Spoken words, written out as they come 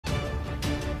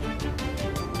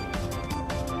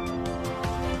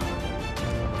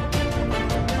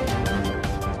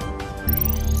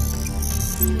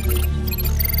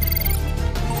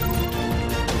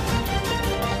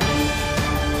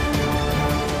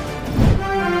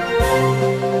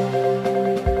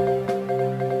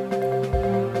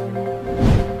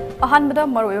Ahanbada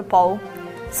Maroy Paul.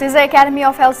 Caesar Academy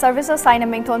of Health Services Saina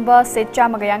Mingtonba Sit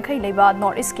Chamagayankai Leba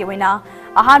North East Kiwina.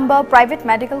 Ahanba Private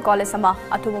Medical College Sama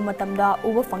Atubu Matamda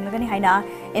Ubu Fanglagani Haina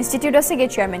Institute of Sige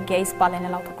Chairman Case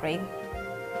Palena Lautokray.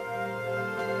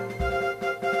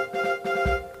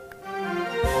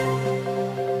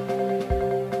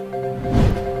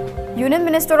 Union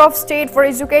Minister of State for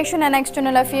Education and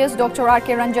External Affairs Dr.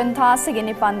 R.K. Ranjan Tha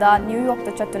Sigini Panda New York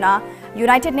to Chatuna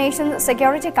United Nations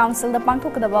Security Council the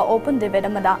Pangthokadaba Open Debate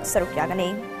Amada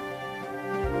Sarukyagani.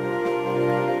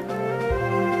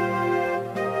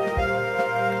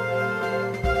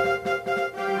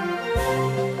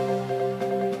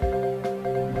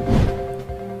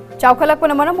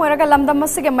 Chaukalakuna Maram Weraga Lamda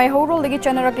Masig may Horo Ligi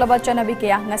Chanaraklaba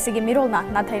Chanabikia, Nasigi Mirona,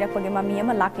 Natairakagi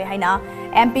Mamiama Lakli Haina,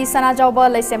 MP Sana Jauba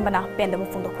Lesembana,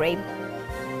 Pendamufundo Crane.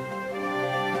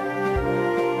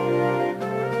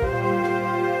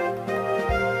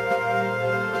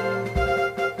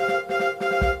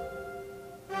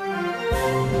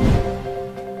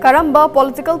 Karamba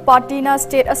political party na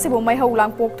state asibu may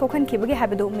haulang pok token kibagi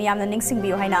habidu miyam na ningsing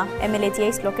biyo haina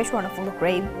MLATA's location na fundo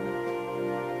Crane.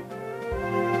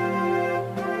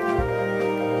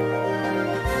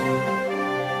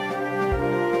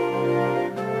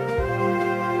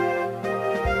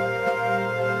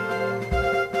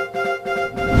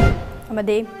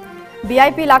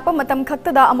 VIP lakpa matam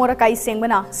khaktada amora kai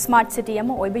sengbana smart city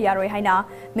amo oiba yaroi haina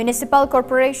municipal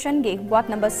corporation gi ward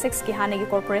number 6 ki hanegi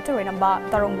corporator renamba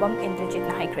tarongbam Indrajit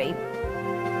na haikre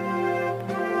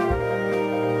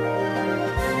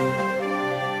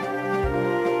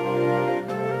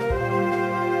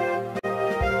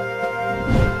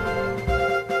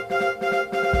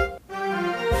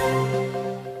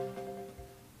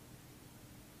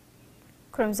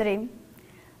Krumzari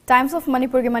Times of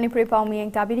Manipuri Manipuri Pau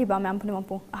Miyang Tabiri Ba Mam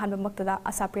Punapu, Hanba Maktada,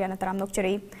 Ashapriya Nataram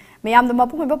Nokcheri, Mayam the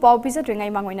Mapu Pau Pisa Ring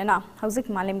Mangwina, Hauzik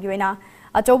Malim Guina,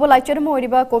 a Toba like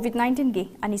Chermoriba, COVID-19 gi,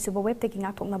 and Isuba web taking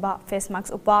out Tonaba, face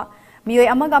masks upa, Mio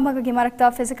Amagama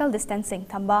Gimarakta, physical distancing,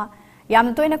 Tamba,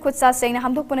 Yam Toina Kutsa saying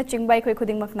Hamdopuna Chingbai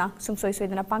Kuding Makna, Sum Soy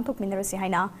Sweden a Pantok Minerasi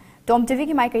Haina,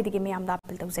 TOMTV Mike to give me am that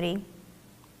Piltosari.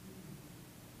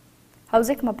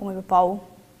 Hauzik Mapu Pau.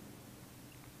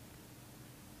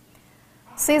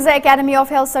 Caesar Academy of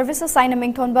Health Services Saina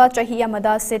Mingtonba Chahi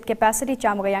Amada Seat Capacity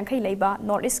Chamagayankai Leba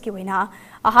North East Kiwina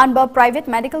Ahanba Private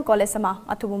Medical College Sama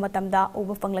Atubu Matamda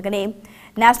Ubu Fanglagani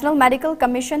National Medical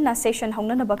Commission na Session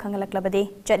Hongnanaba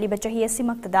Kangalaklabadi Chatliba Chahi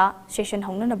Asimaktada Session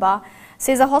Hongnanaba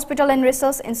Caesar Hospital and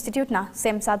Research Institute na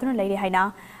Sem Saduna Lady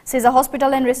Haina Caesar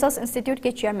Hospital and Research Institute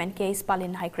ke Chairman Case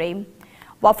Palin Haikre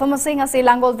Wafamasing ase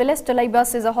Langol Village to Laiba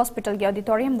Caesar Hospital ke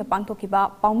Auditorium the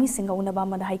Pangtokiba Paumi Singaunaba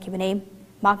Madahai Kibane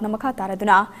Mark Namaka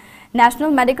Taraduna,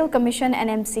 National Medical Commission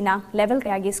NMC na level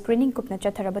kayagi screening kupna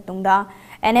chatarabatungda,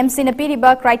 NMC na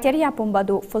piriba criteria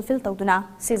pumbadu fulfill tauduna,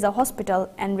 Caesar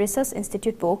Hospital and Research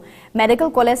Institute po,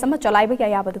 Medical College sama chalaiba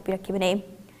kayabadu pirakibane.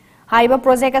 Haiba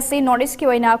project asi North East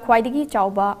kiwaina khwaidigi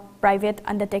chauba private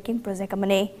undertaking project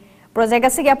amane. Project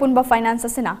asi apunba finance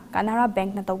asina Canara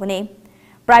Bank na taugane.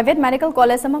 Private Medical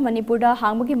College sama Manipurda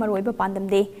hangmugi maroiba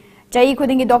pandamde. Jai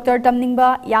Kudingi Doctor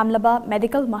Tamningba Yamlaba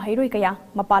Medical Mahiroi Kaya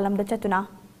Mapalam the Chatuna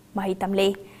Mahi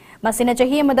Tamle Masina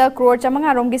Chahi Mada Crore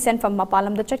Chamanga Romgi sent from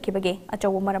Mapalam the Chatkibage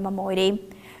Achawamarama Moire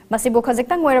Masibo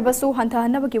Kazaktan Werabasu Hanta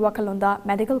Hanabaki Wakalonda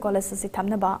Medical College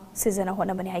Sitamnaba Sizana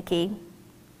Honabani Haiki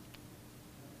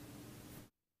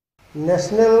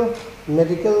National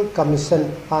Medical Commission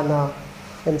Hana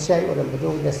MCI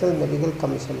or National Medical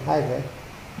Commission High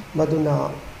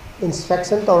Maduna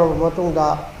Inspection Tower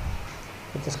Matunda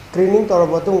Screening Tower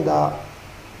Batunda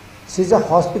Caesar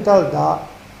Hospital da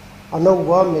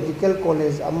Anova Medical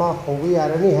College Ama Hovi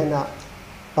Arani Hana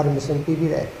permission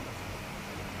PB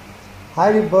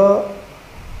Hariba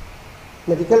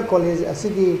Medical College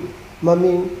Asigi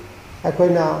Maming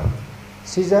Akoina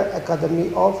Caesar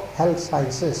Academy of Health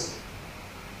Sciences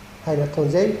Haina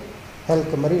Tonjay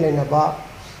Health Marilanaba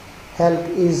Health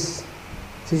is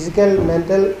physical,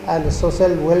 mental and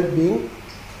social well-being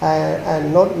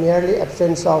and not merely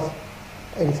absence of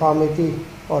infirmity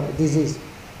or disease.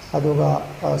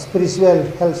 Aduga spiritual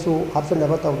health su option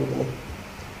never tawdini.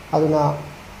 Aduna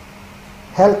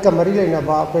health kamari lena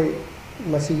ba koi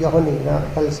masi yahoni na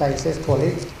health sciences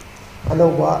college.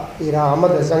 Anoba ira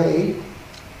amad zangi.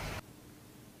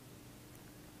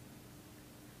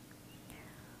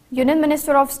 Union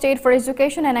Minister of State for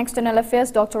Education and External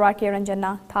Affairs Dr. R.K. Ranjan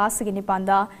Tha Sigini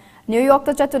Panda New York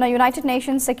to Chatuna United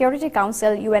Nations Security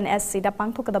Council UNSC da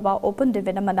Pangthokadaba Open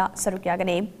Debate Amada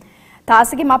Sarukyagani.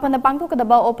 Tasigi Mapan da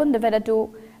Pangthokadaba Open Debate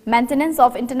to Maintenance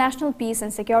of International Peace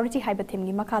and Security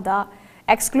Haibathimgi Makada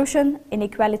exclusion,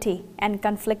 inequality and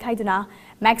conflict haiduna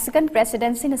Mexican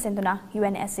presidency na senduna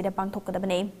UNSC da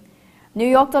pangthokadabane. New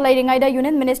York ta lairingaida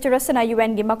Union Minister asana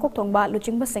UN gi makok thongba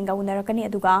luchingba singa unarakani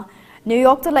aduga New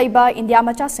York ta laiba India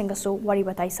macha singasu wari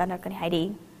batai sanarkani hairi.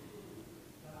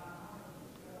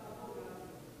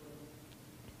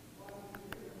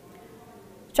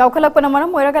 Chaukalakpana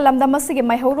maram oiraga lamdam asigi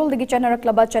maihorol digi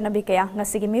chanaraklaba chanabi kaya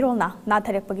ngasigi mirolna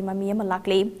natharekpagi mami ama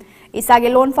lakli isage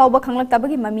loan fawba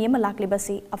khanglaktabagi mami ama lakli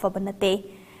basi afaba nate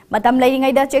matam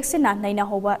lairingaida cheksina naina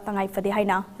hoba tangai fade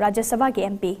haina Rajya Sabha gi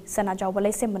MP Sana Jawba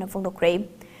laisembana phongdokre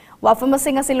wafam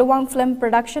singa siluwang film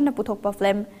production na puthokpa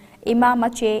film ima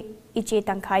mache iche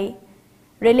tangkhai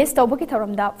release tawbaki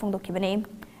thoramda phongdokibane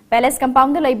Palace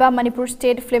Compound Laiba Manipur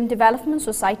State Film Development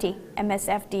Society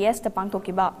MSFDS the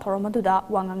Pangtokiba Thoromaduda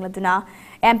Wangangladuna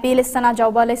MP Listana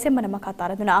Jawba Lesemana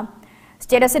Makataraduna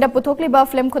State Asida Putokliba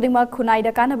Film Kodima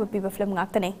Kunaida Kanaba Piba Film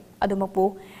Aktane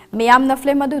Adumapu Miamna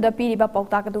Film Aduda Piriba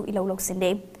Pautakadu Ilolok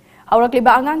Sinde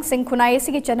Haurakliba Angang Sing Kunai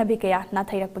Sigi Chanabikaya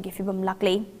Natairak Pagifibum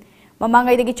Lakli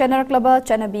Mamangai the Gichana Clubber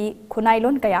Chanabi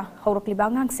Kunailon Kaya Haurakliba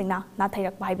Angang Singna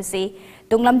Natairak Bahibasi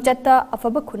Dunglam Chetta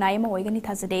Afaba Kunaima Oigani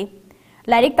Tazade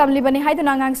Lairik tamlibani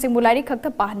haiduna angang singbu lairik khakta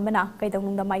pahanbana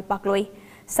kaidongnungda mai pakloi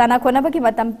sana khonabagi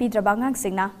matam pidraba angang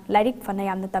singna lairik fana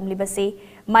yamna tamlibasi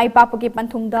mai papagi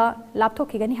panthungda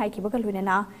lapthokigani haikibaga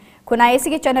luinana khunai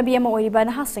asigi chanabi ama oiriba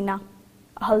naha singna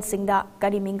ahal singda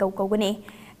kari mingau kogani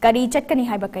kari chatkani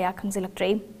haiba kaya khangzilaktre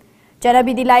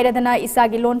chanabi di lairadana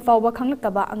isagi loan fawba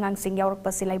khanglaktaba angang sing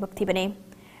yaurakpasi laibak thibane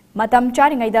matam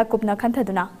charingaida kupna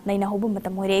khanthaduna naina hobu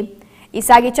matam oire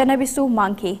Isagi chanabisu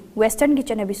mangki western gi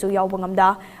chanabisu yawbangamda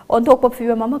onthokpa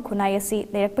fibam ama khunai asi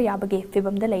lerakpa yabagi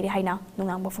fibamda leire haina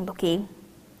nungangba phongdoki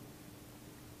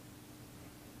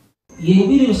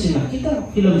yengbiri sina kita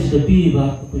filamisida piba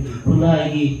khunai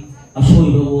gi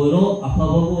asoiba boiro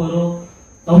afaba boiro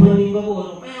tawlaninga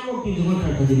boiro mayamo pijugo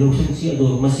thakadi loksensi ado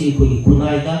masi khoi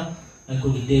khunai da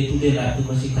khoi day to day life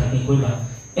masi khaki koina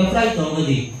apply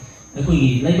tawngadi khoi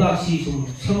laibak si sum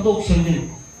samdok semdin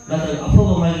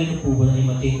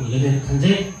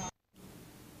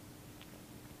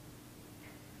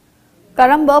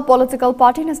Karamba political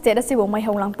party na state asi womai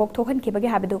honglang pok thokan kibagi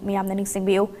habadu miyam na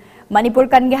ningsingbiu Manipur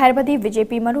kan ge harbadi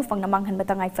BJP maru fangna manghan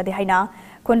batangai fade haina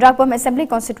Khundrakpam assembly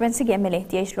constituency ge MLA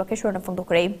TH Lokeshwar na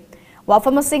phongdokre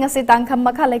wafam sing asi tangkham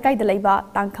makha laikai dalaiba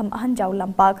tangkham ahan jaw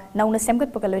lampak nauna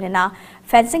semgat pakaloina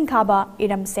fencing khaba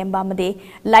iram semba made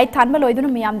light thanba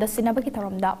loiduna miyam da sinabagi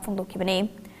tharamda phongdokibane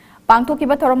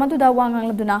Pangtokiba Thoromaduda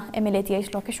Wangangladuna MLA TH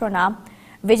Lokeshwarna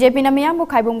BJP na miyambu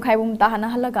khaibum tahana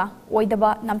halaga oidaba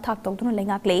namthak tawduna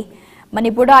lengakle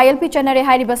Manipurda ILP chanare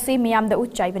hairibasi miyamda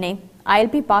utchaibane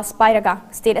ILP pass pairaga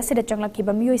state asida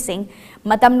changlakiba miyoi sing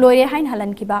matam loire hain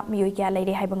halankiba miyoi kya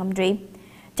leire haibangamdre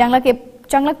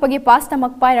changlakpagi pass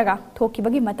tamak pairaga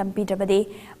thokibagi matam pidrabade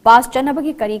pass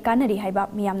chanabagi kari kanari haiba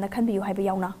miyamna khanbiyu haiba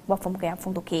yauna wafam kaya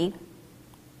phongdoki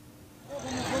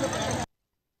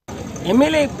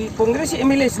MLA Congress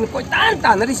MLA sin ko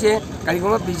tan ri se kali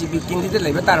ko BJP candidate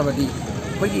leba tarabadi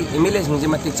ko gi MLA sin je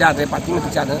matik cha de party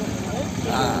matik cha de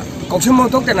koksum mo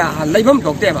tok na leibam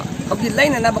tok te ba ko gi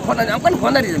leina na ba khona am kan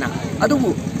khona ri na adu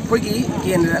ko gi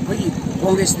kendra ko gi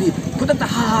Congress di kuta ta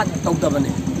ha tok da bane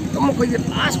to mo ko gi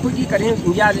last ko gi kare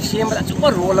India je sem ba chu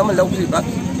role am lawri ba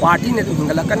party ne du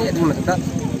hingala kan adu mata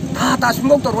ta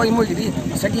sumok to roi mo gi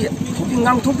sagi thuki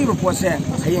ngang thuki ro pose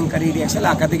sayeng kari reaction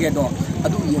la ka de do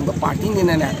adu yengba party ni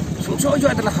na sumso jo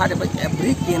atana hare ba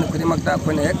every ken khode makta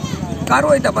khone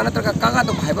karoi da bana tra kaga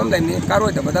to bhaibam lai ni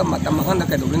karoi da bada mata mahan da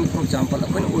ka do ni for example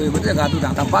khone oi ba jaga du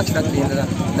da pa chida ken da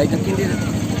lai da kin di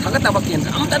thaga ta ba ken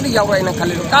am ta di yaw rai na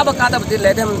khale ka ba ka da ba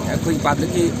le dem koi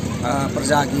public ki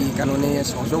praja ki kanone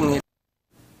sojong ni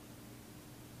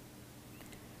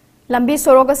Lambi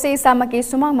soroga se samaki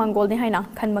sumang mangol ni haina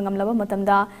khan mangam laba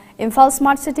matamda Imphal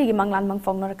Smart City gi manglan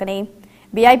mangfong narakane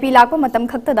VIP lakwa matam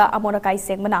khakta da amora kai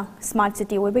sengmana Smart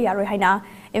City oiba yaroi haina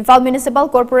Imphal Municipal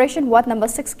Corporation Ward number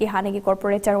 6 ki hanagi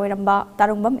corporator oiramba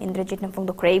Tarungbam Indrajit na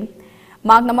phongdokre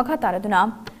magna makha taraduna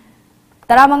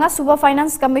Taramanga Suba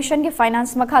Finance Commission ki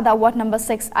finance makha da Ward number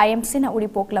 6 IMC na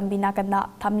uripok lambi nakanda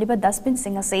thamliba dustbin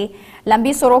singa se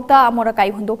lambi sorokta amora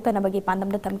kai hundokta na bagi pandam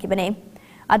da thamki bane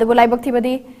Adabu laibak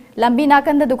thibadi lambi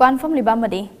nakanda dukan fam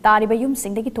libamadi tariba yum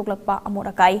singdagi thoklakpa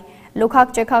amorakai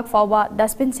lokhak chekhak fawba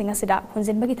dustbin singa sida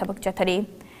hunjinbagi thabak chathari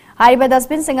haiba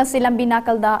dustbin singa si lambi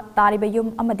nakalda tariba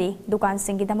yum amadi dukan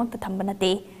singi damak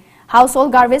thambanate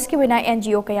household garbage ki wina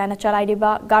NGO kayana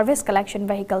chalairiba garbage collection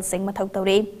vehicle sing mathau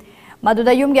tawre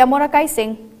maduda yum gi amorakai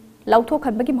sing lauthok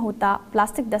khanbagi mahuta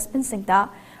plastic dustbin singta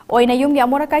oina yum gi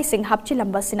amorakai sing hapchi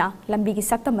lambasina lambi gi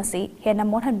sakta masi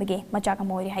hena morhan bagi macha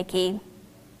ka moiri haiki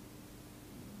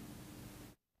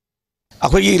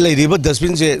अखोई लेरिबा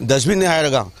dustbin से dustbin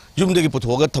है यूमदगी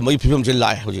पुथोगा थमई film से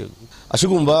लाए हो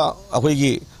असिगुम्बा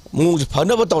अखोई मौं से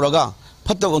फनब तौरगा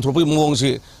फत्तब अंथ्रोपी मौं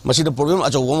से मसीद problem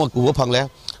अचौब अमा उब फंगले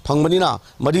फंगबनिना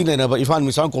मरी लेनबा इम्फाल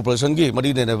मिसाल कॉर्पोरेशन की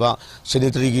मरी लेनबा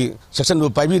सैनिटरी की section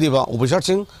पाइबीबा officer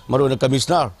Singh मरोना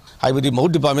commissioner हाइबदी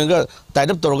मौद department का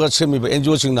टाइड अप तौरगा सेमीबा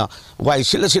एनजीओ सिंगना वाई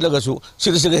सिलगसु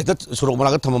सिलसिल हेक्ट सुरोक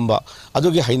मनागा थमंबा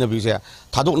अदुगी हाइनबीसे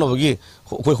थादोकनबगी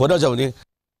कोई होदाजबनी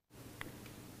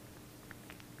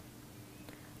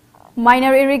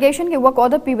माइनर इरिगेशन के वर्क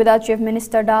ऑर्डर पीबदा चीफ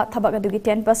मिनिस्टर दा थबक अदुगी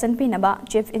 10% पीनबा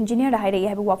chief engineer हाइरे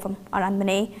हैबु वाफम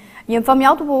अरानबने यमफम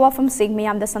यावतुबो वाफम Singh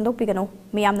मियामदा संदोक पिगनो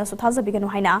मियामना सुथाजा पिगनो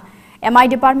हाइना MI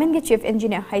department के चीफ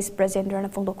इंजीनियर हाइस प्रेसिडेंट रन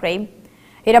फोंदोक्रे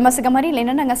इरामसगमरी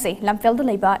लेना ngase lamfel da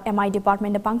leiba MI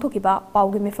department दा पांगथोकिबा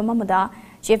पाउगी मिफम अमदा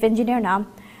चीफ इंजीनियर ना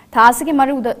थासगी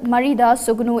मरीदा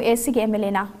सुगनु एसी के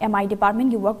एमएलए ना एमआई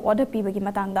डिपार्टमेंट की वर्क ऑर्डर पीबगी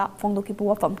मतंगदा फोंदोकी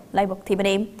वाफम लाइबक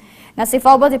थिबने ngase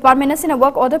फाउबा डिपार्टमेंट असिना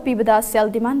वर्क ऑर्डर पीबदा सेल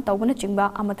डिमांड तौबना चिंबा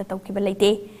अमता तौकिबा लेते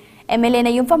एमएलए ना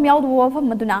युमफम यावदु वाफम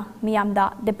मदुना मियामदा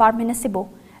डिपार्टमेंट असिबो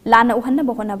लाना उहन्ना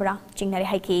बहोनबरा चिंगनरे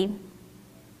हाइकी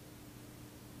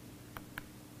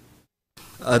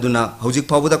अदुना हौजिक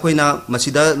फाउबदा कोइना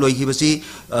मसिदा लोइखिबसी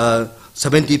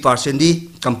 70% दी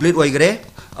कंप्लीट ओइगरे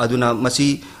अदुना मसी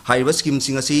हाइबा स्कीम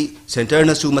सिंग असि सेंटर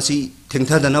नसु मसी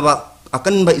थेंथदनबा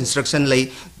अकनबा इंस्ट्रक्शन लई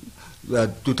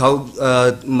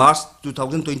 2000 मार्च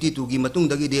 2022 की मतुंग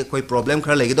दगी दे कोई प्रॉब्लम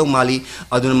खरा लेगेदो माली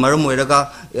अदुना मरम ओइरगा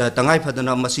तंगाई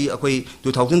फदना मसी अखोई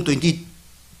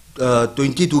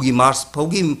 2022 की मार्च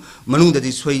फौगी मनुंग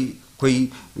ददी सोई कोई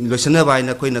लोसना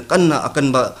बायना कोई न कन्ना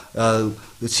अकनबा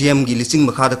सीएम की लिसिंग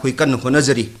मखादा कोई कन्न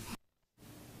होनजरी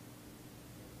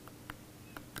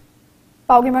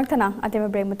पाउगी मरथना अतेम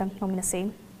break Matang नोमिनसे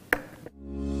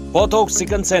पोथोक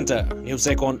chicken centre new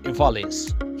सेकोन Imphal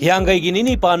east हियांगई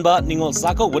Guinea Panba निंगोल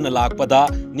साको one लाकपदा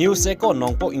new सेकोन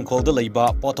Nongpoh इंखोल the लैबा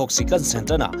पोथोक chicken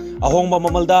centre ना अहोंगबा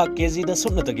ममलदा केजी द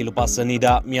सुन्नतगी लुपा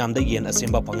सनीदा मियामदा येन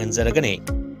असेंबा पंगनजरगने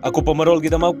अकुपा मरोल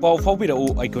गिदमक पाउ फाउबिरउ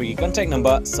अइकोगी contact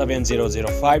number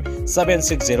 7005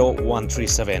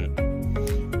 760137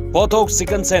 पोथोक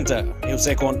chicken centre new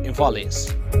सेकोन Imphal east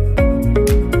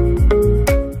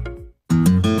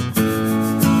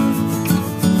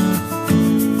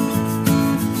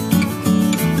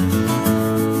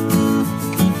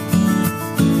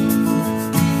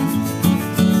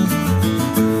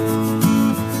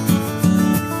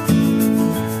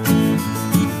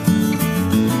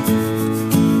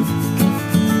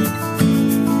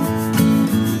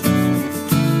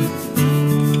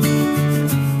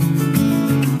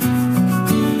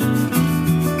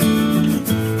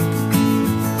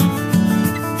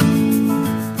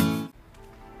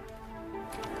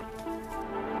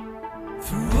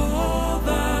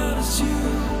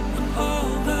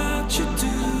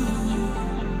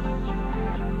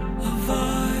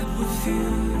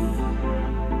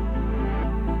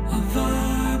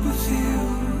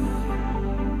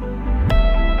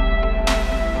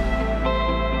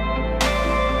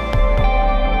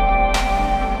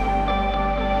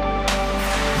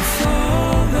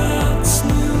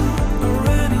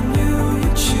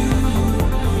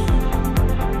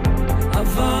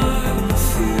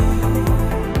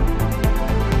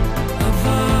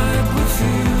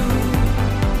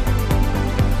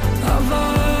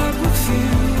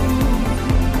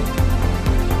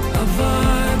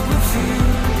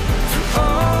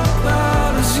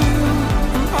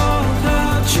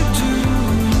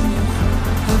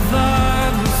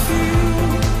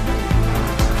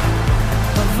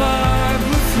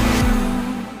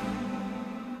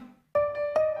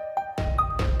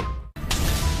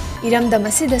इरमदम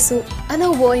असिदसु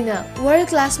अनौबो ओइना world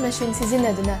class machine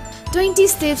सिजिनदुना 20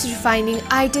 steps refining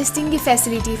आई टेस्टिंग की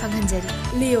फैसिलिटी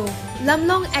फंगहंजरी लियो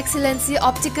लमलोंग एक्सीलेंसी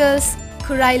ऑप्टिकल्स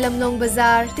खुराई लमलोंग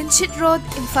बाजार तिनशिट रोड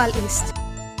इम्फाल ईस्ट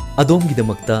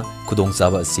अदोमगिदमक्ता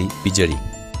खुदोंचाबा असि पिजरी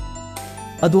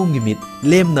अदोमगी मिट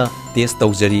Lemna test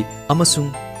तौजरी अमसुंग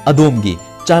अदोमगी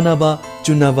चानाबा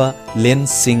चुनाबा lens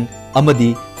सिंग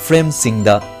अमदी frame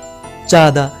सिंगदा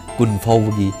चादा कुन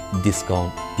फाउगी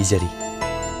discount पिजरी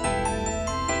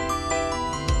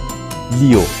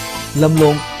लियो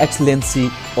लमलोंग excellency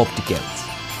opticals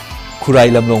खुराई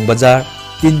लमलोंग बाजार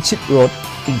तिनचित road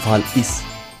Imphal east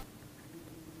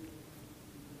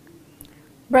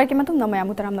break मतुंग नमया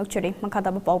मुतराम नोकचरी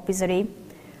मखादा पाउ पिजरी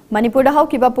मणिपुर दा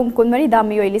हौकिबा पुंग कुनमरी दा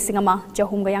मियोय लिसिंगमा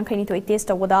जहुंगा यांखैनी थोय टेस्ट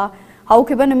तवदा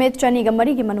हौकिबा नुमेत चनी गा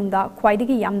मरी गी मनुंगदा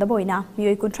ख्वाइदगी यामदबा ओइना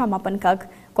मियोय 38 खक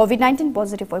कोविड-19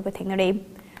 पॉजिटिव ओइबा थेंगरे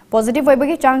पॉजिटिव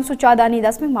ओइबगी चांग सु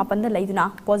 4.8 दा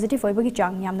लैदुना पॉजिटिव ओइबगी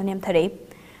चांग यामना नेमथरे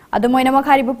अदुमोइना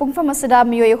मखारिबु पुंगफम असदा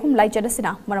मियोय हुम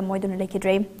लाइचदसिना मरम मोइदुना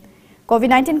लेखिद्रे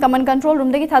COVID-19 कमन control room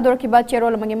दगी थादोरखिबा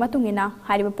चेरोल अमंगी मतुंगिना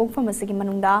हारिबा पोंगफम असigi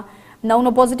manungda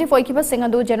नौनो positive ओइखिबा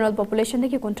सिंगदु general population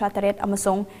दगी 53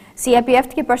 अमसोंग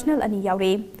CRPF की पर्सनल अनि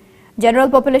यावरे general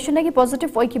population दगी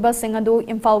positive ओइखिबा सिंगदु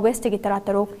Imphal waste दगी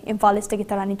 33 Imphal east दगी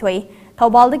 32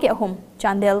 Thoubal दगी अहुम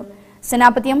Chandel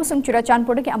सेनापति अमसोंग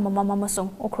चुराचानपुर दगी अममम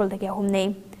अमसोंग उखरुल दगी अहुमने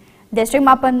डिस्ट्रिक्ट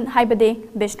मापन हाइबदे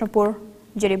बिष्णुपुर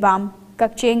जिरीबाम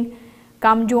कक्चिंग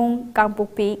कामजोंग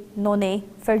कांगपोकपी नोने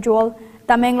फेरजोल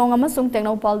Tamenglong अमसोंग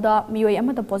टेक्नोपालदा मियोय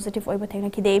अमदा positive ओइबा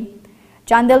थेंगनाखिदे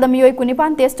Chandel the मियोय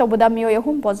कुनिपान test तौबदा मियोय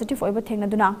अहुम positive ओइबा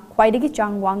थेंगनादुना ख्वाइदगी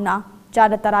चांग वांगना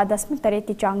चादा 13.3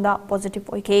 की चांगदा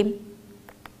positive ओइखे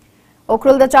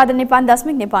Ukhrul the चादा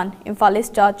 9.9 Imphal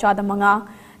east चादा 5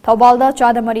 Thoubal the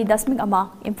चादा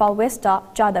 3.1 Imphal waste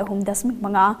चादा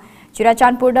 3.5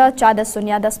 Churachandpur the चादा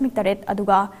 0.3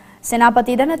 अदुगा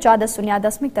सेनापति दना चादा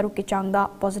 0.3 की चांगदा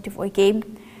पॉजिटिव ओइखे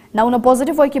नौना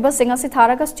पॉजिटिव ओइखिबा सिंग असि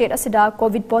थारगा स्टेट असिदा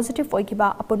कोविड पॉजिटिव ओइखिबा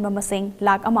अपुनबा मसिंग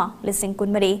लाख अमा लिसिंग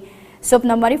कुनमरी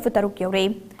सुपना मरी फुतरुक यौरे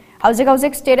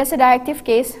हौजिक स्टेट असिदा एक्टिव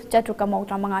केस चतुका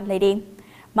मौत्रा मंगा लेरे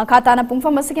मखाताना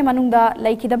पुंगफम असि मनुंगदा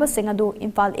लैखिदबा सिंग अदु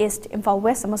इम्फाल ईस्ट इम्फाल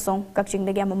वेस्ट अमसोंग कक्चिंग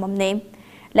दगे अमममने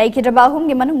लैखिदबा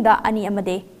हुंगी मनुंगदा अनि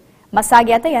अमदे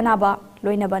मसागे अतय अनाबा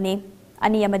लोइनबने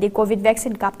अनि अमदे कोविड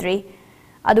वैक्सीन काप्त्रे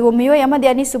अदु मियोय अमदे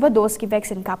अनि सुबह डोज की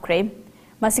वैक्सीन काप्ख्रे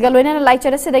मसिगा लोइना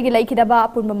लाइचर असिदगी लैखिदबा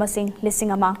अपुनबा मसिंग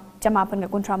लिसिंग अमा चमापन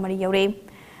कुंथ्रा मरी यौरे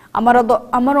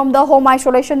अमरोमदा होम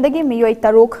आइसोलेशन दगी मियोय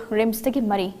तरुक रिम्स दगी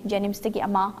मरी जेनिम्स दगी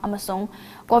अमा अमसोंग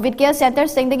कोविड केयर सेंटर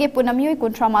सिंगदगी पुनमियोय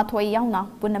कुंथ्रा माथोय याउना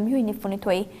पुनमियोय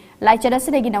निफुनिथोय लाइचर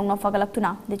असिदगी नौना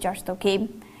फगलक्तुना डिस्चार्ज तौके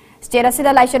स्टेट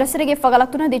असिदा लाइचर असिदगी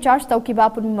फगलक्तुना डिस्चार्ज तौकिबा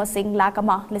अपुनबा मसिंग लाख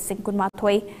अमा लिसिंग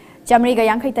कुनमाथोय चमरीगा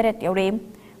 53 यौरे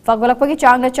फगलक्पगी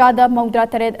चांगना चादा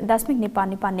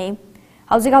 93.9 ने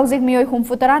हौजिक मियोय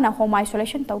हुमफुतराना होम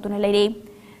आइसोलेशन तौदुना लेरे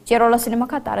चेरोला सिनेमा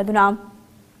का तारदुना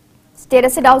स्टेट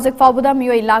असिदा हौजिक फाउबदा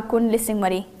मियोय लाख कुन लिसिंग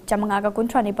मरी चमंगागा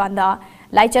कुंथ्रा निपांदा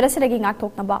लाइचर असिदगी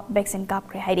ngaktoknaba vaccine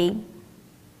कापख्रे हाइरे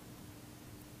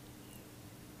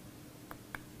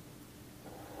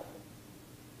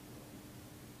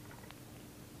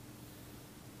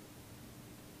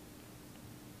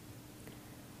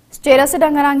state असिदा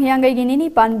ngarang hiangai ginini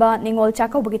panba ningol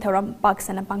chakobagi thoram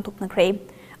paksana pangthoknakhre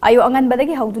ayo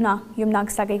anganbadagi hauduna yumnak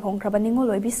sagai hongkraba ningol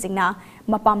oibi singna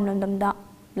mapam londamda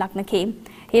laknakhe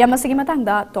hiramasigi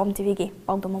matangda tom tv ge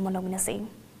pawdom monogna se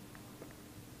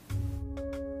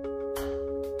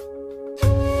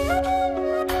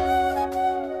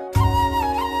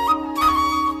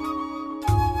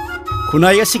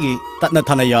खुनाई असigi tatna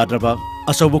thana yadraba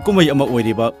asobu kumai ama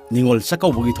oiriba ningol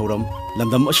sakaubugi thoram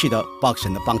landam asida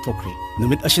paksana pangthokre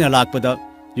numit asina lakpada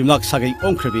yumnak sagai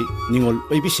ongkhrebi ningol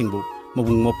oibi singbu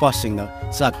mabung mopa singna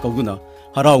sak kauduna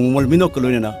harau ngol minok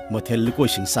loinana mathel likoi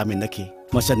sing samin nakhi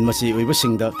masan masi oiba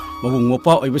singda mabung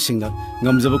mopa oiba singna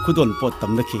ngamjaba khudon pot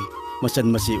tamnakhi masan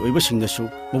masi oiba singna su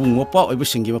mabung mopa oiba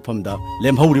singi mafamda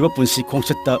lemhauriba punsi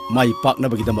khongchatta mai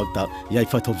paknabagi damakta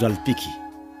yaifa thobjal piki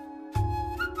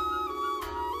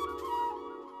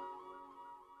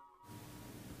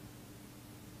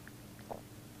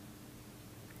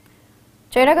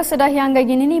Chairaga sada hiangai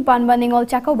ginini panba ningol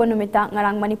chakau banumita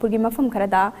ngarang Manipur gi mafam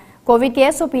kharada COVID ke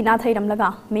SOP na thairam laga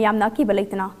miyamna ki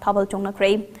balaitna thabal chongna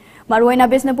krai Maruina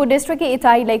Bisnapur district ke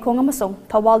itai laikhong amasong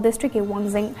Thawal district ke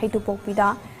Wangjing haitupokpida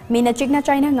mina chikna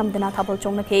China ngamdana thabal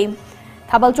chongna ke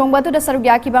thabal chongba tu da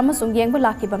sarugya ki ba amasong yengba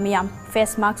laki ba miyam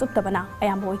face mask uptabana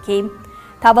ayam boy ke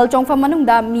thabal chongfa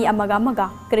manungda mi amaga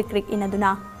krik krik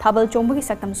inaduna thabal chongba gi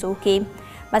saktam su ke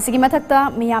masigi mathakta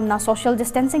miyamna social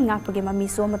distancing ngakpagi mami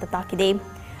so matata kide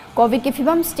covid ki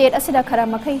fibam state asida khara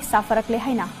makhai safarakle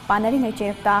haina panari ngai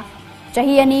cherakta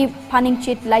chahi ani phaning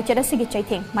chit laichara sigi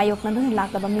chaitheng mayok nadun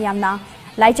laklaba miyamna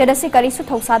laichara si karisu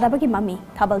thousada bagi mami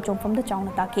thabal chongfam da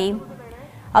chauna ta ki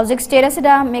Aujik state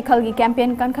asida mekhal gi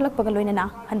campaign kan khalak pagaloinana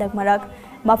handak marak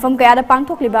mafam kaya da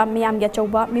pangthokliba miyam ya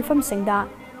chauba mifam singda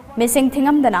mesing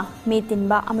thingamdana mi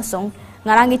tinba amasong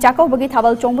ngarangi chakau bagi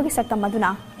thabal chongbagi sakta maduna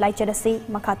laichadasi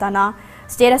makhatana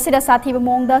state asida sathi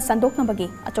bamongda sandokna bagi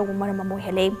achau marama mo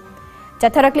hele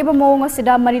chatharakli bamong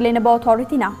asida mari lena ba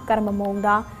authority na karma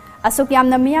mongda asuk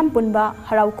yamna miyam punba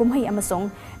harau kumhai amasong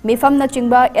mifam na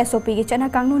chingba SOP gi chana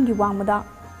kangnun gi wangmada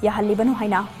ya halibanu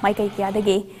haina maikai kya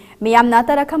dage miyam na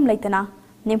tarakam laitana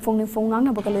nimfung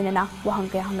ngangna bagaloinana wahang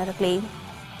kya hanarakle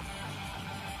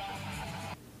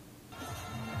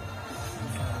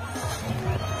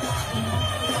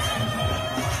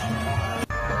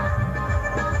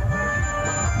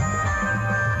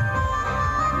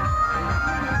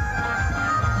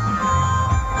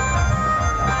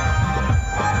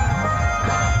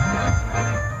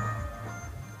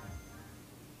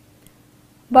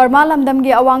Burma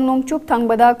lamdamgi awang nongchup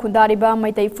thangbada khundariba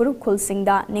maitai furup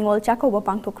khulsingda ningol chakauba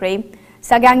pangthokre.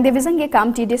 Sagyang division ge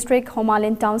Kamti district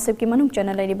Homalin township ki manung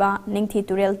chana lariba ningthi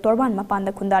turel torban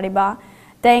mapanda khundariba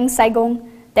teng saigong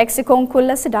texikong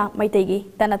khulasida maitai gi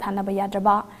tanathana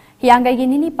bayadraba hiangai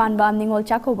gi nini panba ningol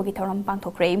chakauba gi thoram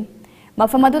pangthokre.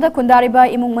 Mafamaduda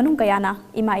khundariba imung manung kayana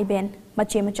ima iben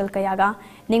mache machal kayaga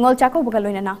ningol chakauba ga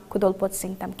loinana khudolpot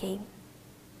sing tamke.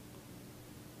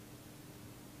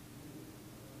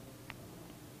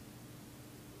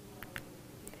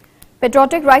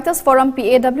 Patriotic Writers Forum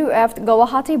PAWF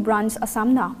Guwahati branch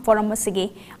Assamna forum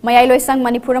asigi mayai loisang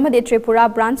Manipur amade Tripura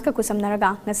branch ka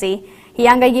kusamnaraga ngasi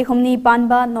hiangai gi humni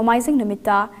panba nomaizing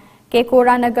numita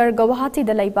Kekora Nagar Guwahati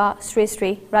da laiba Sri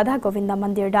Sri Radha Govinda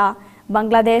Mandir da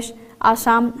Bangladesh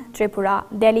Assam Tripura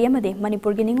Delhi amade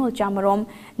Manipur gi ningol chamarom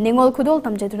ningol khudol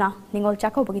tamjeduna ningol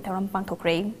chakau bagi tharam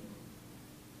pangthokre.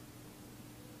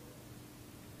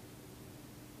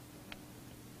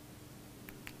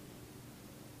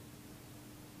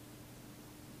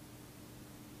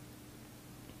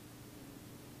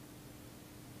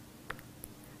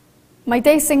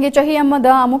 Maitai Singhi Chahi Amada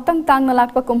Amuktang Tang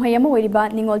Nalakpa Kumhayama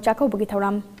Wiriba Ningol Chakau Bagi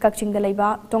Tauram Kakching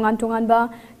Dalaiba Tongan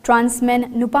Tonganba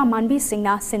Transmen Nupa Manbi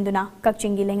Singna Sinduna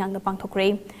Kakchingi Lengang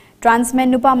Pangthokre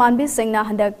Transmen Nupa Manbi Singna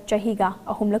Handak Chahiga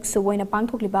Ahumlak Suwoina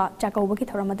Pangthokliba Chakau Bagi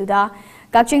Tauramaduda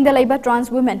Kakching Dalaiba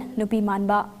Trans Women Nupi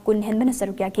Manba Kun Henbana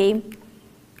Sarukya Ke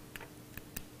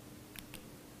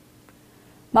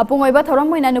Mapung oiba thoram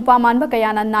moina nupa manba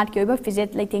kayana nat ki oiba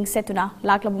fizet lighting setuna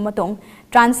laklabu matong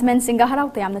transmen singa harau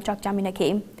tayamna chak chamina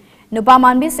ke nupa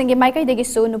manbi singi maikai degi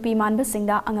su nupi manba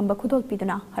singda angamba khudol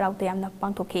piduna harau tayamna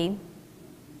pangthokhe.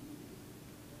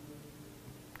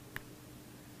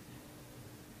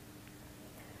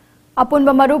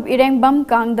 Apunba marup LOUREMBAM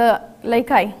kangda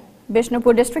laikai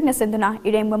Bishnupur district na sinduna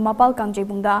LOUREMBAM mapal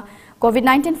kangjibungda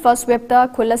COVID-19 first wave ta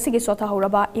khulasigi sotha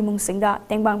horaba imung singda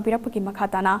tengbang pirapaki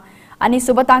makhatana Ani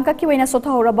suba tangka ki waina sotha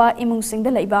horaba imung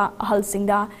singda laiba ahal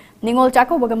singda ningol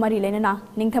chakau baga mari lenana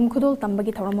ningtham khudol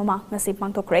tambagi thoramama ngasi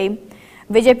pangthokre.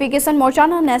 BJP Kisan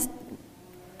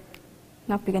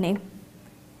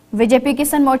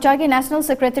Morcha ki National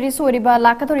Secretary Suriba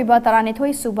Lakatoriba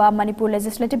Taranithoi Suba Manipur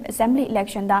Legislative Assembly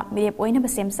election da mirep oina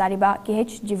basem sariba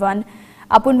KH Jivan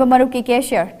Apunba Maru ki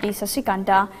Cashier T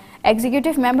Sasikanta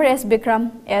Executive Member S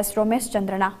Bikram S Romesh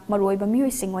Chandrana Maruiba Mui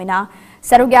Singoina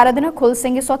Sarugaradana Kul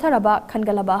Singi Sotaraba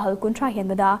Kangalaba Hal Kuntra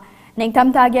Henbada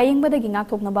Ningtam Tagya Yingbada Gingak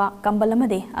Toknaba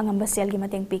Kambalamade Angamba Selgi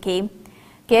Mateng PK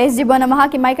KS Jibana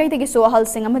Mahaki Maikai Tegi So Hal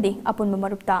Singamadi Apunba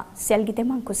Marupta Selgi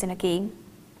Temang Kusinaki.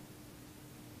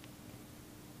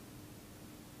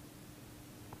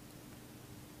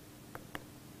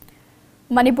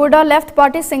 Manipurda left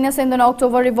party singna sinduna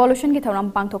October revolution ki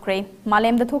thoram pangthokre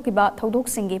malem da thokiba thodok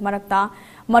singi marakta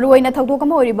maruoina thodok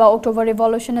ama oriba October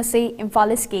revolution ase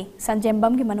Imphalis ki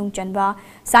Sanjembam ki manung chanba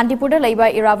Santipurda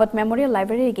laiba Irawat Memorial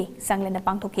Library ki sanglena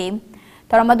pangthoke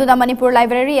Taramadu da Manipur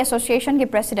Library Association ki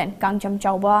president Kangjam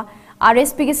Chauba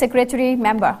RSP ki secretary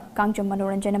member Kangjam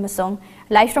Manoranjan amasong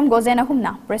Laishram Gozena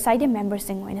humna presiding member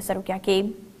sing oina sarukya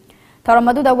ke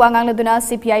Taramadu da wangang laduna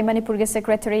CPI Manipur ge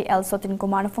secretary L Sotin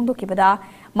Kumar Fongdo kibada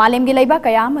malem gi laiba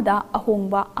kaya amada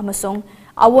ahongba amasong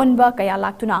awonba kaya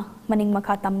laktuna maning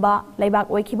makha tamba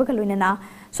laibak oikhiba ka luinana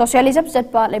socialism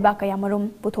chatpa laibak kaya marum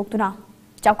puthoktuna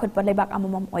chawkhatpa laibak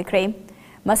amamam oikre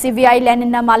masi VI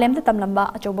Leninna malem da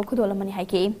tamlamba achoba khudolamani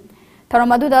haike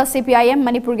Taramadu da CPIM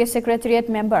Manipur ge secretariat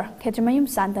member Khetrimayum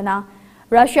Santana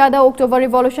Russia da October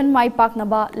revolution mai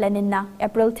paknaba Leninna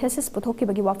April thesis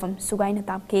puthokibagi wafam sugaina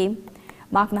tapke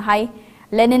makna hai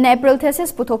Lenin April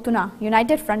thesis puthoktuna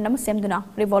United Front nam semduna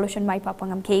revolution mai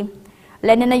papangam ke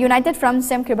Lenin United Front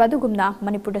sem kribadu gumna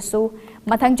Manipur dasu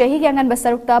mathang chahi gyangan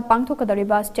basarukta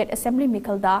pangthokadariba state assembly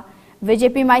mikhalda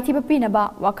BJP mai thiba pinaba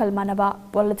wakal manaba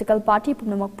political party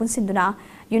pumnamak punsinduna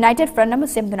United Front nam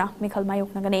semduna mikhal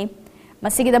mayok nagane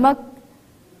masigidamak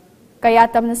kaya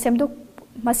tamna semduk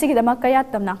masigidamak kaya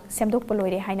tamna semduk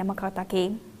poloire haina makhata ke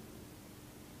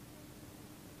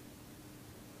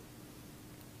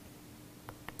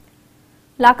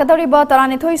Lakadoriba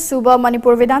Taranithoi Suba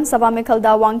Manipur Vidhan Sabha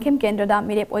Mikhalda Wangkim Kendra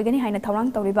Mirep Oigani Haina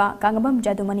Thaurang Toriba Kangabam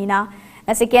Jadumanina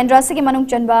Nasi Kendra Sigi Manung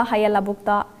Chanba Hayala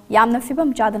Bukta Yamna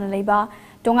Fibam Chadana Leba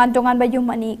Tongan Tongan Bayum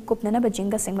Mani Kupnana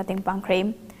Bajinga Sing Mateng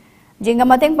Pangkrem Jinga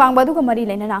Mateng Pangbaduga Mari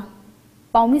Lenana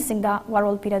Paumi Singda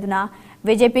Warol Piraduna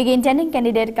BJP ki intending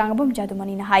candidate Kangabam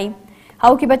Jadumanina Hai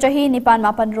Hauki Bachahi Nipan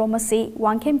Mapan Romasi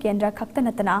Wangkim Kendra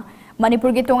Kaktanatana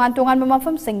Manipur ki Tongan Tongan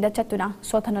Bamafam Singda Chatuna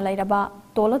Sothana Lairaba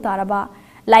Tola Taraba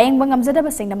Layang bangamzada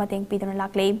basing na mateng pidana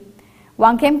lakle.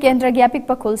 Wangkem kendra gyapik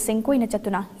pakul singko ina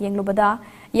chatuna. Yang lubada,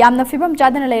 यामना फिबम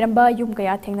चादना लेरंबा yum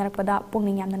कया थेंगनरकपदा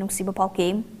पुंगनिंग यामना नुंगसिबा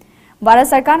फावके भारत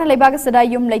सरकार ने लेबाग सदा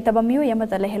yum लेतबा मियो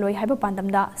यमता लेहेलोय हाइबा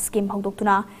पांदमदा scheme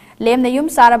हौदोक्तुना Lemna yum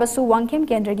साराबसु Wangkhem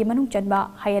केंद्र गी मनुंग चनबा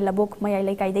हायल लबोक मयाय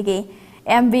लेकाइदेगे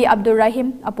MV Abdul Rahim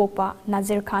Apokpa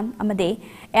Nazir Khan amade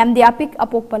MD Apik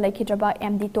Apokpa laikhidraba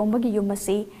MD Tombagi yum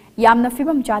asi yamna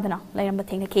fibam chadana lairamba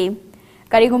thengnaki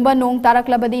karigumba nong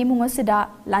taraklabadi imung asida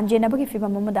lanjenabagi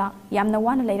fibam amada yamna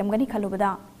wana lairamgani khalubada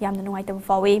yamna nungaitaba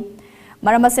fawi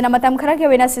maram asina matam khara ke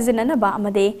wena sizinanaba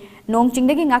amade nong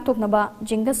chingdagi ngaktoknaba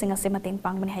jingda singa se mateng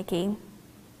pangmani haiki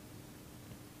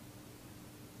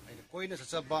koina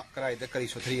sachaba karai da kari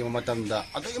sothri matamda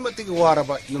adu imati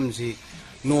waraba yumji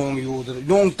nong yudur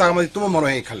nong tamadi tuma maro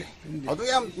he khale adu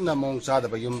yam na mong cha da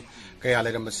bayum kaya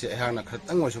leram se hana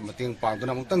khatang osu mating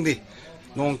pangduna mungtang di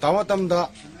nong tawa tamda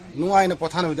nuai na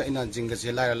pothana da ina jinga se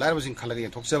lai lai basing khalagi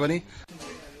thokchabani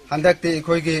handak te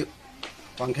khoi gi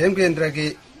pangkhem kendra gi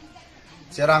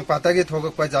cherang pata gi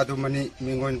thogak pa jadu mani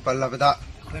mingon pallabada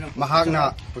mahakna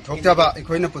puthokjaba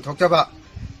ikhoina puthokjaba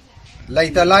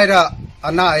laita laira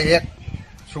ana ek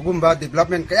sugumba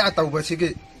development kaya tauba sigi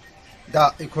da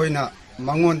ikhoina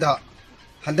mangonda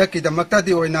handaki da makta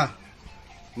di oina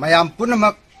mayam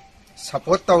punamak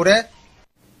support tawre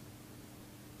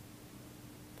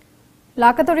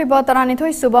लाकतोरिबा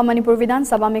तरानिथोय सुबा Manipur Vidhan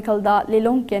Sabha मिखलदा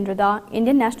Lilong केंद्रदा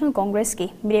Indian national Congress की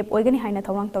मिरेप ओइगनि हाइना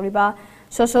थौरांग तोरिबा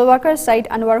social worker side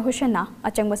Anwar Hussain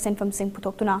अचंग सेंफम Singh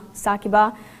पुथोक्तुना साकिबा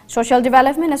social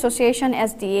development association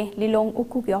SDA Lilong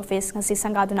उकु की office ngasi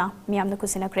संगादुना मियामना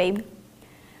कुसिनाक्रे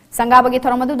संगाबगी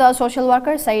थौरमदुदा social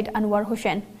worker side Anwar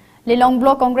Hussain Lilong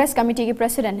block Congress committee की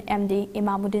president MD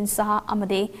Imamuddin Saha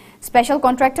अमदे special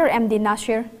contractor MD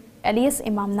Nashir alias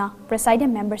इमामना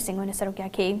presiding member सिंगोने सरुक्या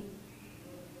के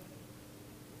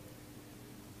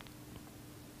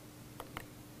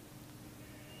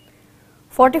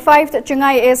 45th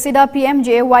Chungai Asida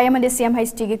PMJY amadi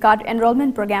CMHT gi card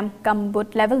enrollment program kam boot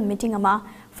level meeting ama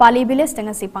Fali Village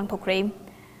tengasi pangthokre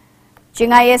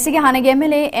Chungai Asi gi hanage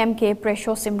MLA MK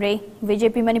Presho Simre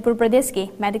BJP Manipur Pradesh ki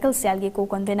medical cell gi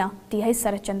co-convener TH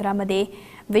Sarachandra amade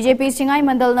BJP Chungai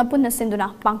Mandal na punna sinduna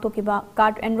pangthokiba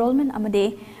card enrollment amade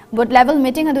boot level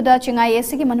meeting aduda Chungai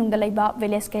Asi gi manungda laiba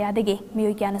village kayadege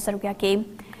miyoi kyana sarukya ke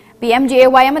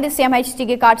PMJY amadi CMHT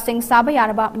gi card sing saba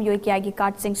yaraba miyoi kya gi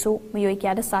card sing su miyoi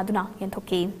kya da saduna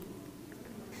yenthoki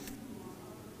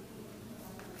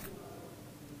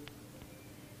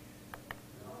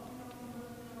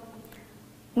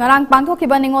ngarang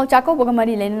pangthokiba ningol chako boga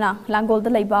mari lenna langol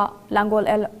da laiba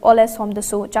langol oles home da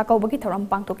su chako bogi thoram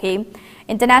pangthoki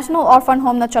international orphan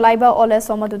home na chalaiba oles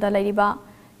home da laiba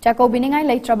chako biningai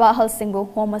leitraba hal singbu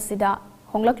home asida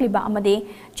honglakliba amade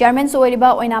chairman soiriba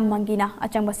oina mangina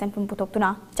achangba senpum putoktuna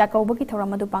chakawbagi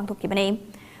thoramadu pangthokibane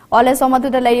ole somadu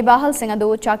da lairiba hal singadu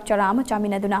chak charama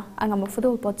chaminaduna angam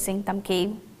fudol pot sing tamke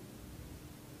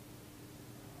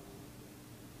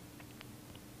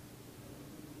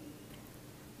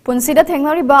punsida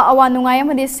thengnariba awa nungai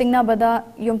amade singna bada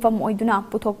yumfam oiduna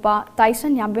puthokpa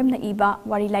Tyson Yambem na iba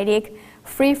wari lairek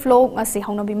free flow ngasi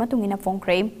haunabi matungina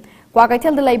phongkre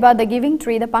Kwakaithel da laiba the giving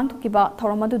tree the pangthokiba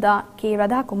thoramaduda K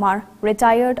Radha Kumar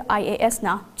retired IAS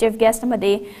na chief guest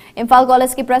amade Imphal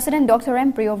College ki president Dr M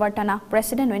Priyovartana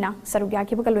president oina sarugya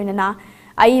ki bagal oina na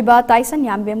aiba Tyson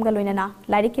Yambem gal oina na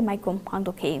lairi ki maikum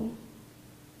hangdokhe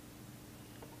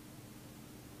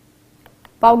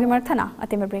paugi marthana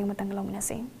atime bring matang lomina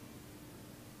se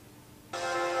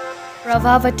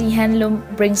Pravavati Handloom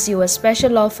brings you a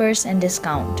special offers and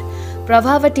discount.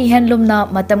 Pravavati Handloom na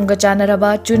matamga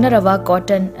chanaraba chunaraba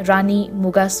cotton rani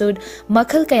muga suit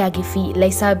makhal kayagi fi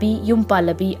laisabi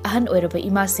yumpalabi ahan oiraba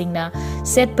ima singna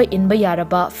set pa inba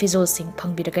yaraba fizol sing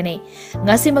phangbiragane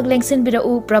ngasi maglengsin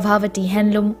birau Pravavati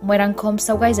Handloom moirangkhom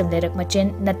saugaizam lerak machen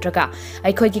natraga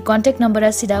aikhoi ki contact number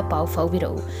asida pau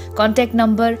faubirau contact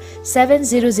number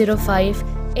 7005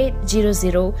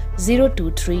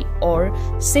 800-023 or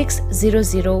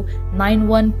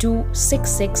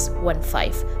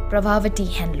 600-912-6615. Pravavati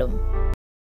Handloom.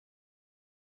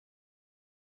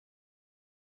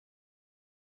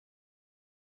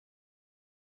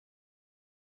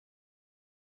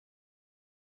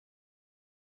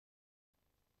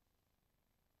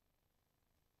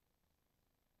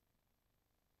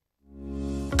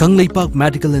 Kangleipak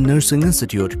Medical and Nursing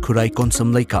Institute, Kurai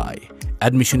Konsam Laikai.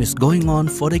 Admission is going on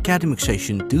for the academic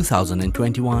session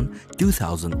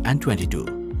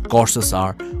 2021-2022. Courses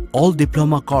are all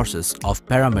diploma courses of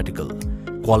paramedical,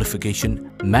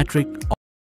 qualification, metric,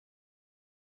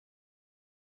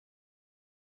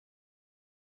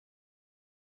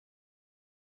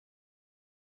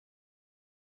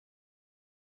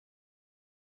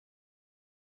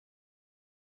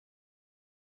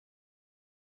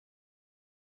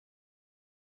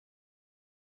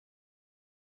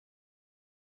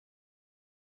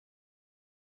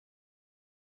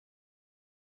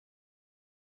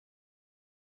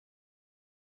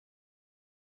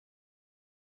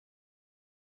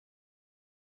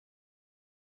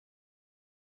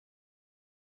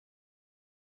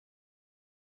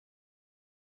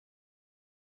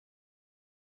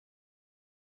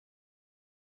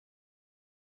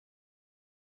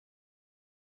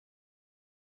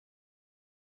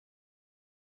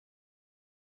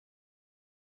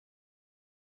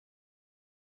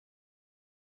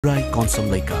 Rai Konsam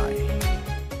Laikai.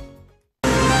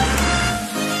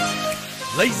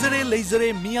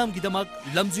 Leizere Miyam Gidamak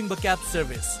Lamjingba Cab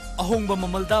Service. Ahongba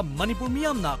Mamalda Manipur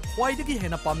Miyam na Khwaidagi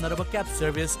hena pamnaraba cab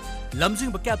service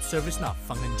Lamjingba Cab Service na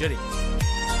Fanganjari.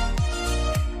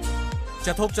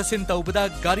 Chathok chasin taubada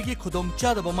gari ki khudong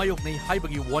chadaba mayok nei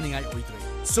haibagi warning ai oidre.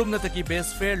 Sumnataki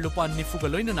base fare lupa nifuga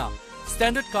loinana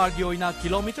standard car gi oina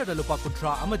kilometer da lupa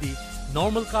kuntra amadi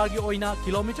normal car gi oina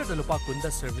kilometer da lupa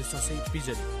kunda service ase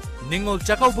pijari. Ningol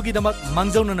chakau bagi damak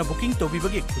mangjauna na booking to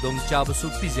bibagi khudong chaba su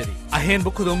pijari. Ahen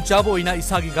bu khudong chaba oina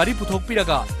isagi gari puthok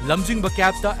piraga Lamjingba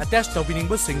cab ta attach to bining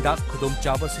ba singda khudong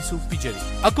chaba sisu pijari.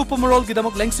 Akupa marol gi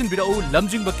damak lengsin bidau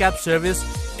Lamjingba cab service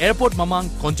airport mamang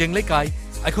Konjeng Laikai.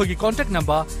 Aikogi contact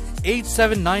number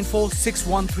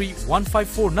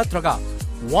 8794613154 natraga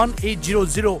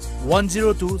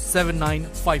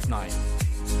 1800-102-7959.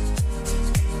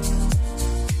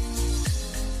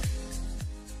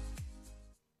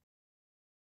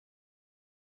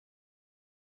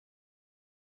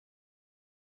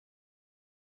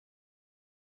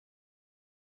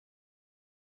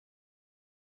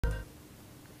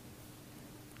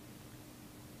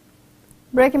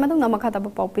 Break madung namakata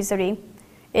pau pisari.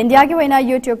 India ki waina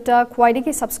YouTube ta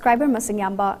khwaidagi subscriber masing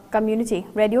yamba community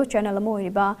radio channel amo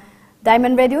riba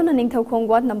Diamond Radio na ningthau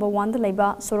khongwat number 1 da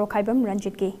leiba Sorokhaibam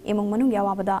Ranjit ki imong manung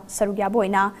yawabada sarugya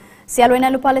boina sialwaina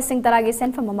lupa lesing taragi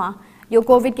senfam mama yo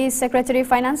covid ki secretary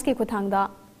finance ki kuthangda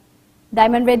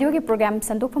Diamond Radio ki program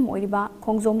sandokpam oiriba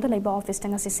khongjom da leiba office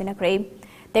tanga sisina kre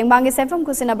tengbangi senfam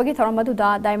kusinabagi thoramadu da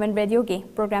Diamond Radio ki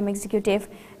program executive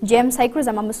James Cycruz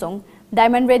amasung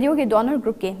Diamond Radio ki donor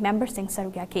group ki member sing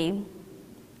sarugya ki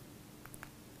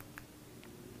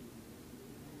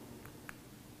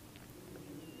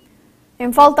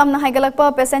Imphal tamna haigalakpa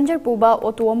passenger puba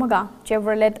auto amaga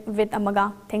Chevrolet with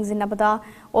amaga thengzinabada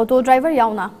auto driver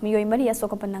yauna miyoi mari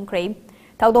asokapan nangkrei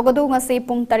thaudogadu ngasi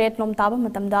pung 8 lom taba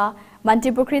matamda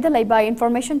Manipuri da laiba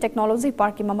information technology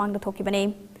park ki mamang da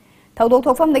thokibane thaudog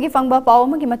thokfam dagi fangba paw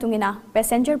amagi matungina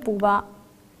passenger puba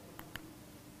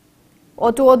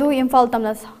auto odu Imphal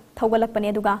tamna thaugalakpane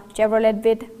aduga Chevrolet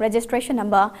with registration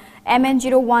number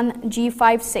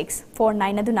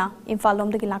MN01G5649 aduna Imphal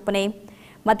lom dagi lakpane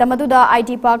Matamaduda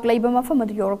IT Park Labor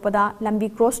Mafamadu Yorokpada, Lambi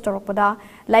Cross Torokpada,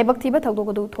 Laibak Tiba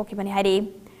Taudogu Tokibani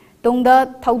Hari. Tungda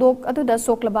Taudok Aduda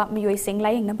Soklaba Miyoi Sing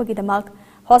Lying Nabagidamak,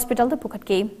 Hospital the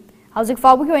Pukatki. Hauzik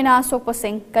Fabuina Sokpa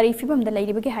Sing, Karifibum the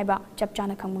Lady Bagi Haiba,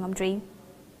 Chapchana Kamungamdri.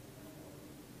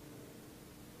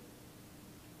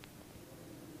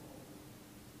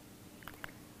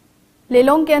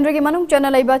 Lelong Kendra Manung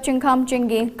Channel Laiba Chingkham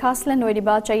Chingi, Kaslan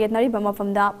Noidiba Chayet Nariba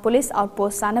Mafamda, Police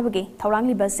Outpost Sanabagi,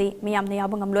 Taurangli Basi, Miam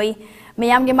Niabangamloi,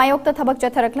 Miam Gimayokta Tabak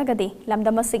Chataraklagadi,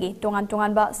 Lamdamasigi, Tungan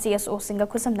CSO Singa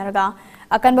Kusam Naraga,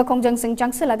 Akanba Kongjang Sing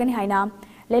Changsilagani Haina,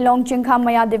 Lelong Chingkham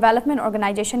Maya Development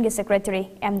Organization Secretary,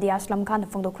 MD Aslam Khan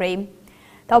Fundo Crane.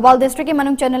 Taubal District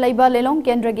Manung Channel Laiba Lelong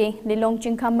Kendragi, Lelong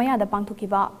Chingkham Maya the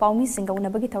Pangtukiva, Paumi Singa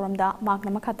Unabagi Tauramda, Mark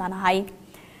Namakatana Hai.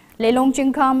 Lelong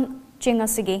Chingkham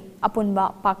Chingasigi,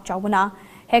 Apunba, Park Chawuna,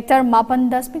 Hector Mapan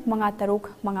Dasmik Manga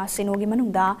Taruk, Manga Sinogi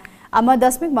Manunda, Ama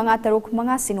Dasmik Manga Taruk,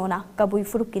 Manga Sinona, Kabui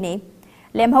Furukine,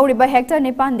 Lemho Riba Hector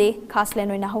Nipande,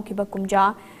 Kaslen Hokiba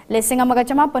Kumja, Lesing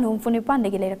Amagachama Panhum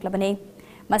Funipande Gilera Klabane,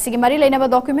 Masigimari Lenava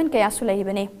document Kayasula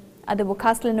Ibane, Adabu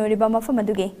Kaslen Riba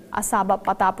Mafamaduge, Asaba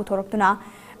Patapu Torokuna,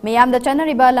 Mayam the Chana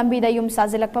Riba Lambida Yum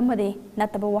Sazilak Pamade,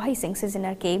 Nataba Wahi Sing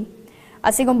Sizziner Cave.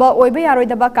 Asigumba oibe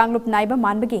yaroidaba kanglup naiba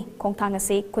manbagi kongthang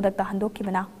ase kudakta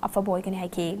handokibana afaboy kani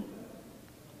haiki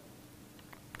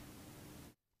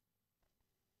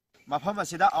mafam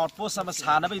asida outpost ama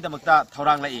sanabai damakta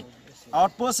thorang lai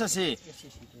outpost ase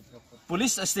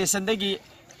police station dagi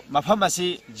mafam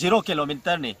asi 0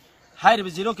 kilometer ni hairib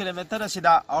 0 kilometer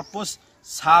asida outpost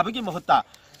sabagi mahutta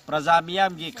praja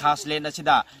miyam gi khas len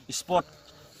asida sport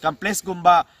complex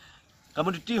gumba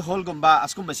community hall gumba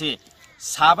askum basi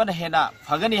Saban Hena,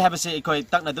 Fagani Habase, Ekoi,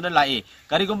 Taknaduna Lai,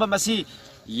 Karigumba Masi,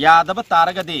 Yadaba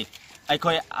Taragadi,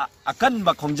 Ekoi Akan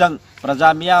Bakongjang,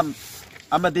 Prajamiam,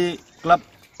 Amadi Club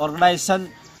Organization,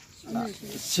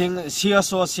 Sing,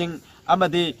 CSO Sing,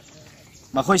 Amadi,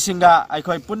 Makoi Singa,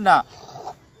 Ekoi Punna,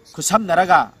 Kusam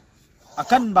Naraga,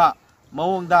 Akanba,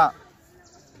 Maungda,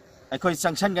 Ekoi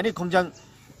Sangsangani Kongjang,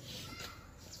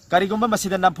 Karigumba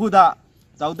Masida Napuda,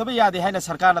 Daudabaya, the Hena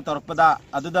Sarkana Torpada,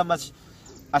 Aduda Mas.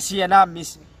 Asiana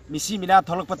Misi Mina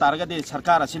Tolok Pataraga de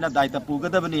Sarkara Sina Daita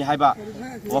Pugadabani Haiba,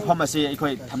 Wafamasi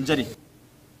Ekoi Tamjari.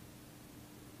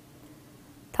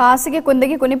 Tasiki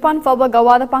Kundagi Kunipan Faba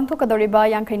Gawada Pangto Kadoriba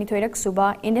Yankani Toirak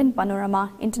Suba, Indian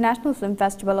Panorama, International Film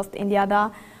Festival of India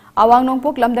da, Awang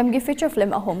Nongpok Lamdamgi feature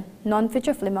film ahom,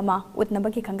 non-feature film ama, with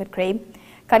Nabaki Kangat Crave.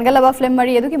 Kangalaba film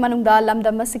mari edu ki manungda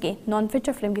lamdam asigi non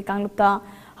feature film ki kanglupta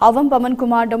Havam Paman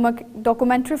Kumar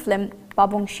documentary film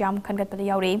Pabong Shyam khangat pada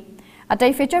yauri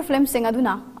atai feature film sing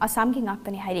aduna Assam ki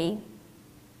ngaktani hairi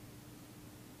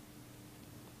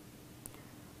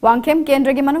Wangkem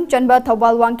Kendra gi manung chanba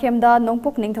Thawal Wangkem da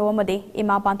nongpok ningthaw amade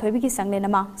ima panthoibi ki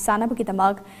sanglenama sanaba ki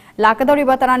tamag lakadori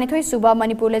ba tarani thoi suba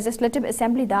Manipur Legislative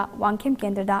Assembly da Wangkem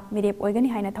Kendra da mirep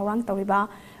oigani haina thawrang tawriba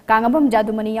kangabam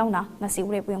jadumani yauna ngasi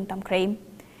urep uyong tamkhrei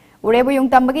urep uyong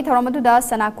tambagi thoramadu da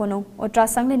sanakonu otra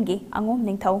sanglengi angom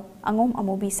ningthaw angom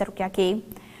amobi sarukya ke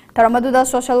thoramadu da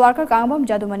social worker kangabam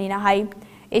jadumani na hai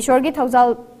ishorgi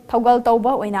thawgal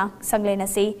tawba oina sanglena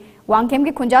se Wangkem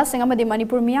ki khunja singamadi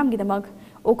Manipur miyam gi damag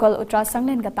ukal utra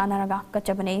sanglen ka tanaraga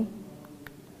kachabane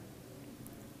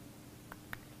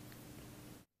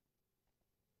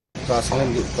utra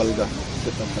sanglen gi ukal ga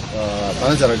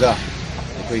tanajaraga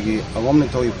koigi angom ne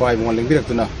thoi pai mong lengbirak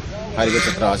tuna hairiga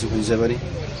chatra asu hunjabani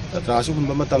chatra asu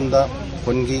hunba matamda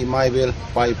kongi maibel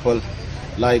paipol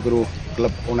lai guru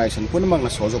club organization punmak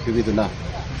na sojo pibiduna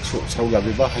sauga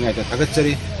biba hanya ta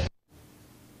thagachari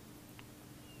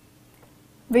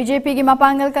BJP ki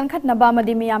mapangal kan khat naba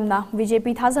madi miyamna BJP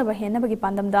thazaba henna bagi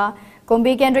pandamda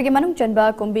Kumbi Kendra ki manung chanba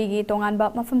Kumbi gi tonganba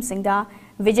mafam singda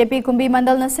BJP Kumbi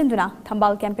mandal na sinduna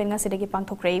thambal campaign nga sidagi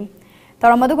pangthokre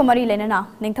taramadu ko mari lenana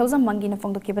ningthausam mangi na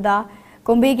phongdokibada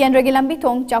Kumbi Kendra gi lambi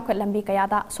thong chawkhat lambi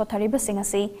kayada sothariba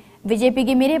singasi BJP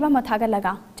gi mireba mathaga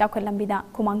laga chawkhat lambi da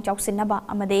khumang chawsinaba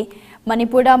amade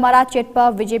Manipur da mara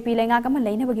chetpa BJP lenga kama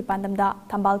leina bagi pandamda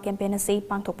thambal campaign ase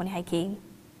pangthokpani haiki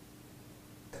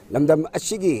लमदम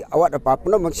असिगी अवाट अपा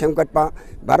पुनमक सेमकटपा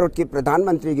भारत की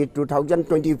प्रधानमंत्री की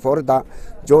 2024 दा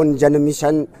zone जन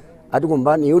mission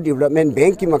अदुगुंबा new development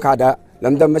bank की मखादा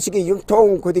लमदम असिगी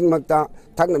युमथोंग खुदिंगमक्ता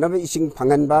थकनब इसिंग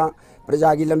फंगनबा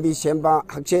प्रजा की लंबी सेमबा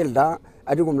हक्सेलदा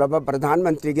अदुगुंबा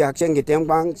प्रधानमंत्री की हक्सेन की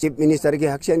तेंगबांग चीफ मिनिस्टर की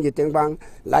हक्सेन की तेंगबांग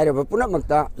लाइरब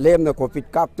पुनमक्ता लेमना कोपिट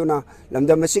कापतुना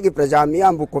लमदम असिगी प्रजा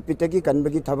मियामबु कोपिटगी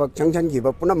कनबगी थबक चंगजन की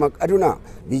पुनमक अदुना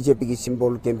बीजेपी की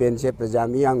सिंबल कैंपेन से प्रजा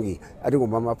मियामगी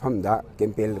अदुगुंबा मफमदा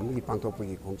कैंपेन की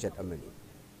पांथोकपगी खोंगचत अमनि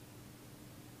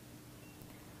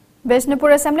Besnupur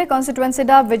Assembly constituency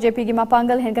da BJP gi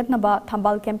mapangal hengatnaba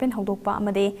thambal campaign hongdokpa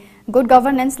amade good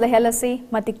governance lehelasi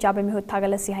matik chabe mihut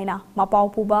thagalasi haina mapau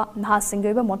puba nha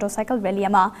singyoiba motorcycle rally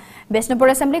ama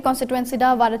Besnupur Assembly constituency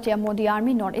da Bharatiya Modi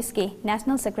Army North East ke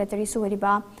National Secretary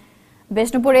suweriba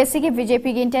Besnupur AC ki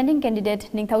BJP gi intending candidate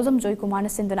Ningthausam Joy Kumar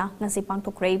na sinduna ngasi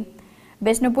pangthokrei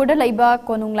Besnupur da laiba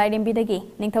konung lairembi dagi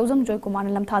Ningthausam Joy Kumar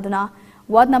na lamthaduna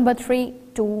ward number 3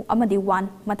 2 amadi 1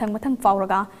 mathang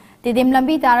fauraga Tidim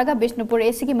lambi taraga Bishnupur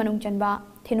AC ki manung chanba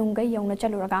thinungai yauna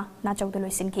chaluraga na chawda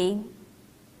loisinki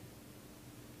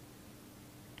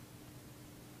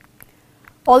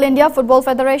All India Football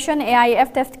Federation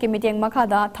AIFF ki meeting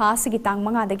makhada tha sigi tang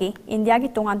manga dagi India ki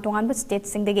tongan ba state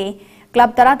sing dagi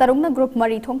club tara tarungna group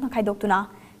mari thong na khaidoktuna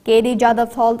KD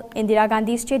Jadhav Hall Indira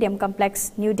Gandhi Stadium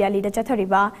Complex New Delhi da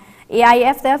chathariba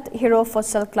AIFF Hero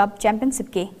Futsal Club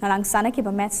Championship ke ngarang sana ki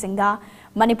ba match singda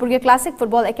Manipur के Classic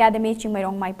Football Academy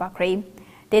चिंगमैरोंग माई पाखरे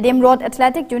Stadium Road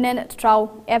Athletic Union Trau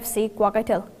FC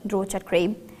Kwakaitel draw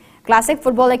chatkre Classic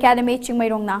Football Academy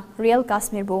चिंगमैरोंग ना Real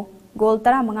Kashmir बो गोल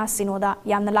तरा मंगा Sinoda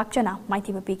यामना लाक्चना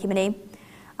माइथी Bappi किमने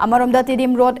अमरोमदा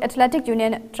Stadium Road Athletic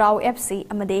Union Trau FC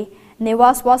अमदे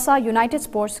Newas Wasa United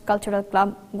Sports Cultural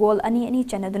Club गोल अनि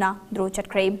चनदुना draw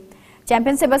chatkre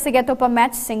Championship asigato pa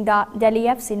match singda Delhi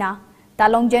FC na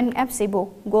Talongjen FC bo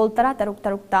goal tara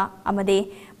tarukta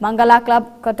amade Mangala Club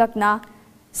Katak na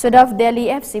Sudaf Delhi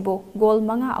FC bo goal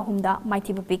manga ahumda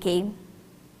maiti bapike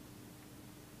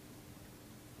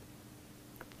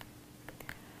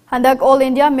Handak All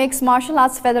India Mixed Martial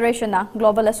Arts Federation na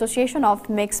Global Association of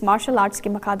Mixed Martial Arts ki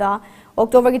makada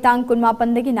October ki tang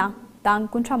 15 dagi na tang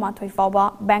 13 fawba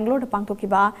Bangalore da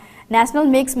pangthokiba National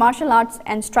Mixed Martial Arts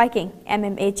and Striking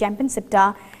MMA Championship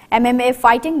da MMA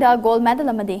Fighting da gold medal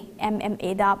amade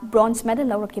MMA da bronze medal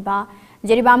laurakiba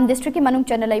Jeribam district ki manung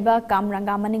chana laiba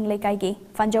Kamranga maning leikai gi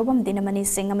Fanjawbam dinamani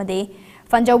sing amade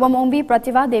Fanjawbam Ombi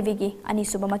Prativa Devi gi ani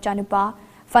subama chanupa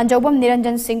Fanjawbam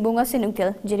Niranjan Singh bunga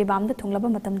sinungtil Jeribam da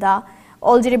thunglaba matamda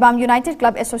All Jeribam United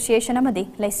Club Association amade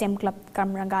Laisem Club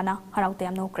Kamranga na haraute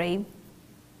amno krei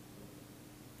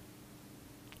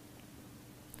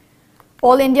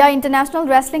All India International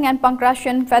Wrestling and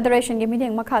Pankration Federation gi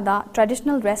meeting makhada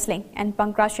Traditional Wrestling and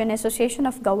Pankration Association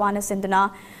of Goa na sinduna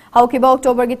haukiba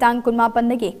October gi tang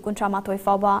 15 dagi 13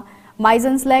 fawba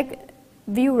Maizans Lake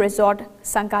View Resort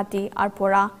Sankati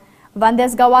Arpora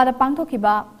Vandes Goa da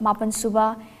pangthokiba mapan suba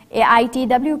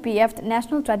AITWPF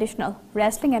National Traditional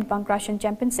Wrestling and Pankration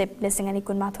Championship lisingani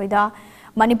 13 da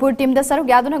Manipur team da saruk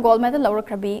yaduna gold medal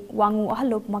lawrakrabi wangu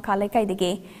ahaluk makhalai kaidege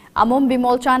amom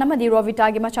bimol chana madi rovita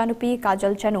gi machanupi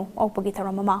kajal chanu okpagi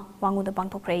tharamama wangu da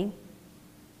pangthokrai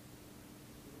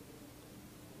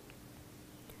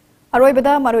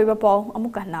aroibada maroiba paw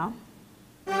amukahna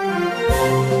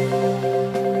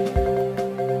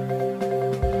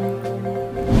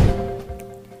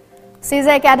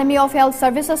Caesar Academy of Health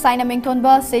Services Saina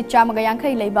Mingtonba se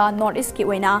chamagayankai leiba North East ki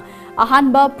oina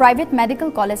ahanba private medical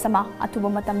college ama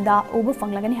atuba matamda ubu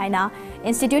fanglagani haina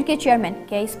institute ke chairman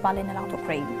K.S. Palena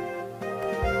langthokrai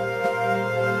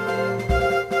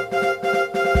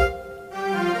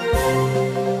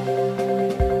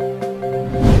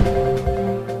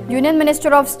Union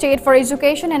Minister of State for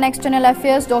Education and External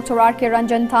Affairs Dr. R.K.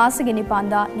 Ranjan Thasigi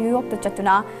Panda New York to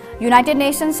Chatuna United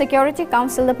Nations Security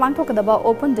Council the Pangtokadaba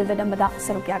Open Dividend Mada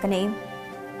Sarukyagani.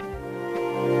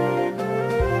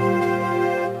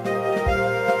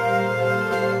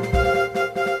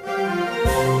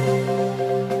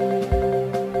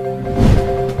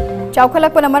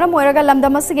 Chaukalakpana maram oiraga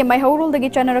lamdamasigi maihorul dagi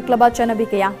chanaraklaba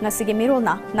chanabikaya ngasigi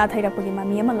mirolna nathairakpagi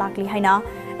mami ama lakli haina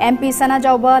MP Sana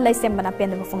Jauba laisembana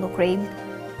pendaba fongdokrai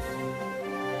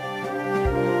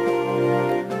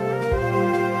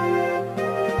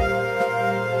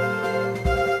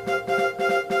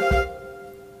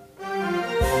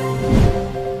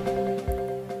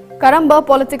Karamba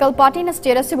political party na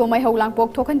state asibu mai haulang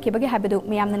pok thokan kibagi habadu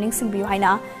miyamna ningsingbiu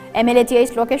haina MLA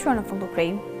TH location na fongdokrai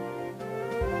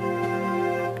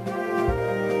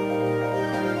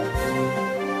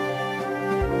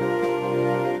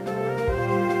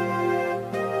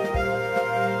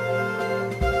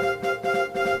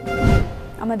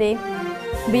amade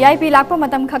VIP lakpa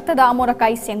matam khakta da amora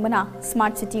kai sengbana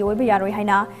smart city oiba yaroi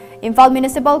haina Imphal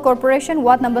Municipal Corporation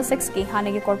Ward number 6 ki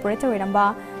hanagi corporator iramba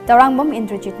Tarangbam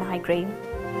Indrajit na haikrai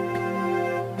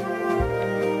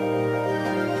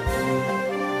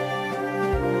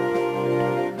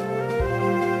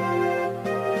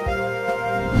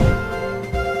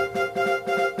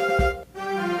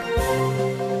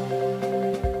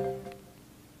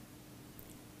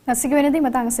Ngasigi wenadi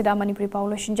matang sida Manipuri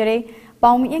Paulo Shinjare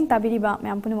paum yang tabiriba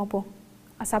meampuni mapo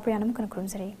ASHAPRIYA nam kana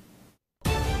kurumsare